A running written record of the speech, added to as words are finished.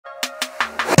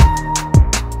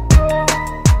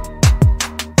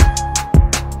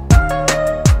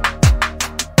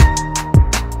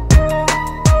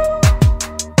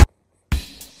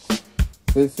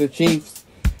With the Chiefs,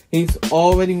 he's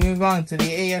already moved on to the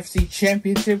AFC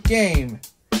Championship game.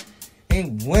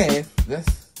 And with a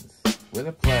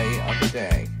play of the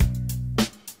day.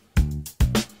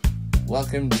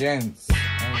 Welcome, gents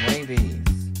and ladies.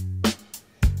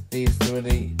 These are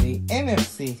the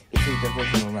NFC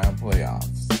divisional round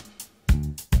playoffs.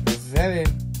 Presented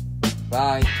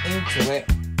by Intuit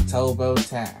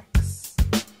TurboTax.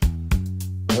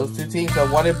 Those two teams are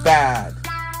wanted bad.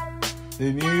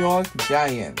 The New York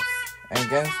Giants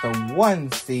against the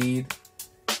 1 seed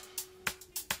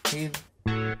Eagles.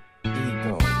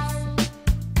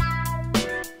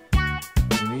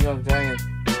 The New York Giants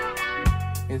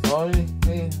is already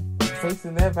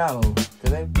facing their battle.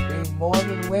 Could they be more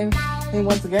than win? And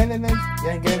once again,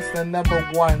 against the number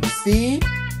 1 seed.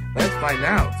 Let's find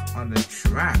out on the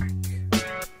track.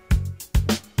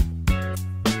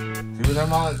 Two of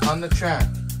them on the track.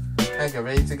 And get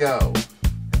ready to go.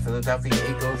 The Philadelphia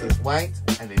Eagles is white,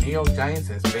 and the New York Giants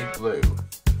is big blue.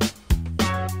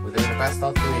 Within the best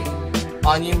of 3.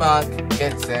 On your mark,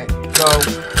 get set, go.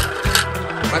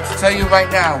 But to tell you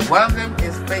right now, one of them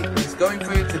is going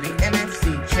through to the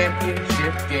NFC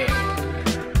Championship game.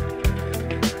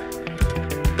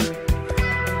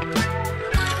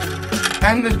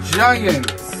 And the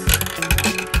Giants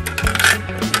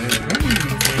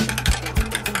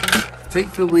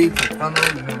take the lead for funnel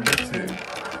number 2.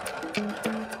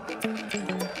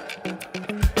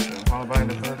 Followed by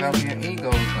the Philadelphia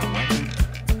Eagles.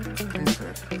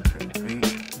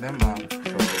 Them up.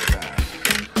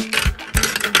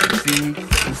 The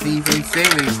season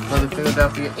series for the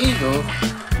Philadelphia Eagles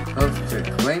goes to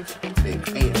clinch the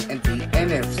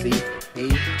NFC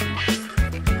East.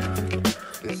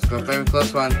 This is a very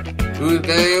close one. Who's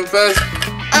getting first?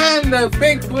 And the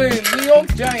big blue New York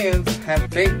Giants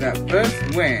have taken that first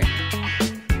win.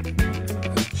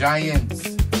 The Giants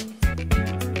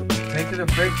taking the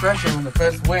big pressure on the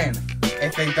first win.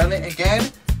 If they've done it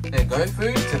again, they're going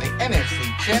through to the NFC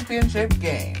Championship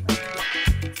game.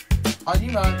 On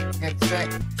your mark, get set,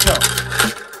 go.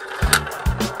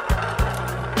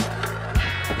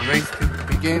 The race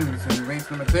begins in race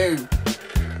number 2.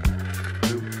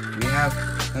 We have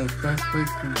the first place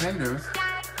contenders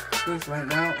who's right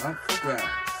now up for grabs.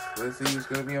 Let's see who's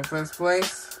going to be in first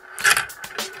place.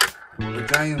 The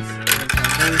Giants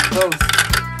are very close.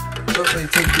 Hopefully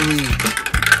take the lead.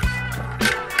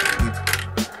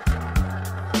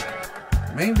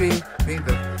 Maybe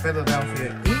the Philadelphia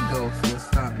Eagles will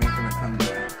start making a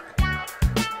comeback.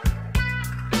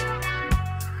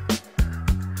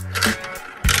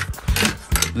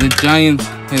 The Giants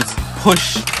has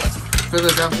pushed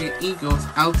Philadelphia Eagles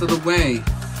out of the way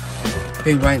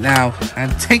right now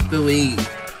and take the lead.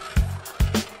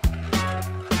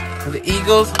 So the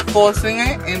Eagles forcing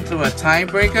it into a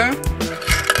tiebreaker.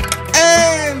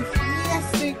 And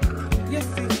yes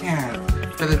they can.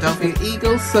 Philadelphia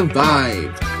Eagles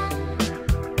survived.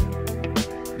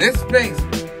 This race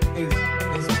is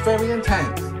very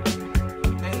intense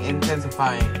and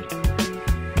intensifying.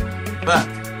 But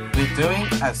we're doing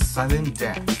a sudden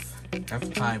death of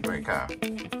tiebreaker.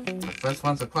 The first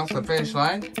ones across the finish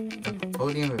line, the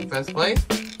podium in first place,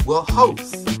 will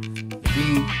host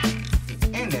the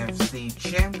NFC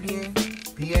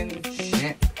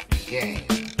Championship game.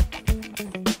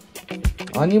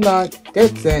 On your mark,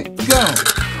 get set, go!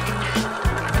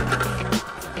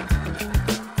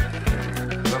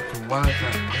 One of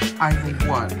them, either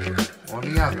one or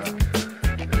the other,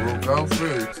 will go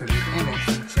through to the NFC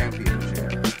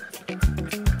Championship.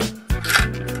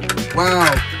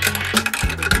 Wow!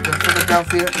 The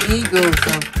Philadelphia Eagles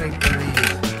have taken the lead.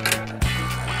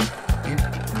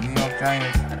 The New York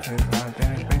Giants is under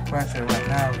big pressure right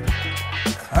now.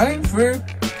 Cutting through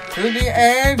to the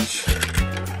edge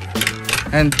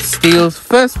and steals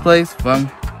first place from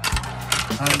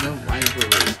the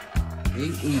rivalry, the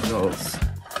Eagles.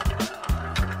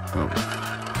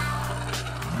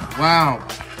 Wow.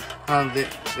 The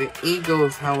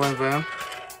Eagles, however,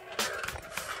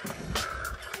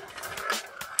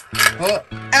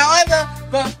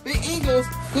 but the Eagles,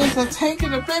 who have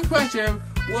taken a big pressure,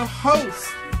 will host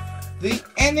the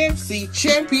NFC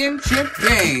Championship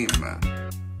game.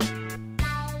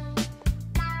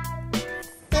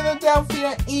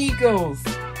 Philadelphia Eagles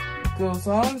goes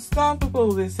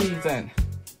unstoppable this season.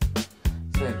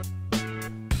 So,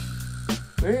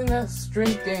 we're in that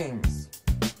straight games.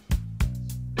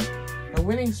 The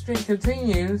winning streak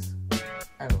continues,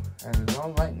 and it's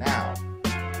on right now.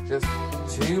 Just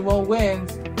 2 more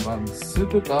wins from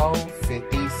Super Bowl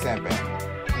 57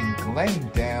 in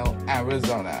Glendale,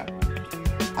 Arizona.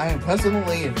 I am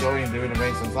personally enjoying doing the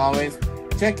race as always.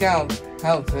 Check out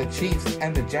how the Chiefs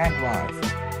and the Jaguars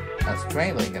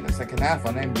Australia in the second half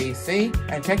on NBC,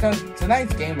 and check out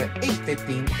tonight's game at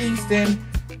 8:15 Eastern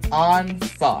on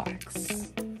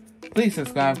Fox. Please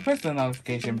subscribe, press the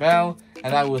notification bell,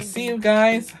 and I will see you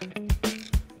guys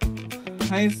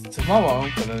tomorrow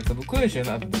for the conclusion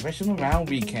of the divisional round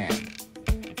weekend.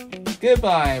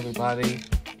 Goodbye, everybody.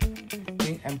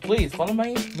 And please follow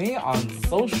me on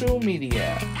social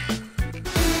media.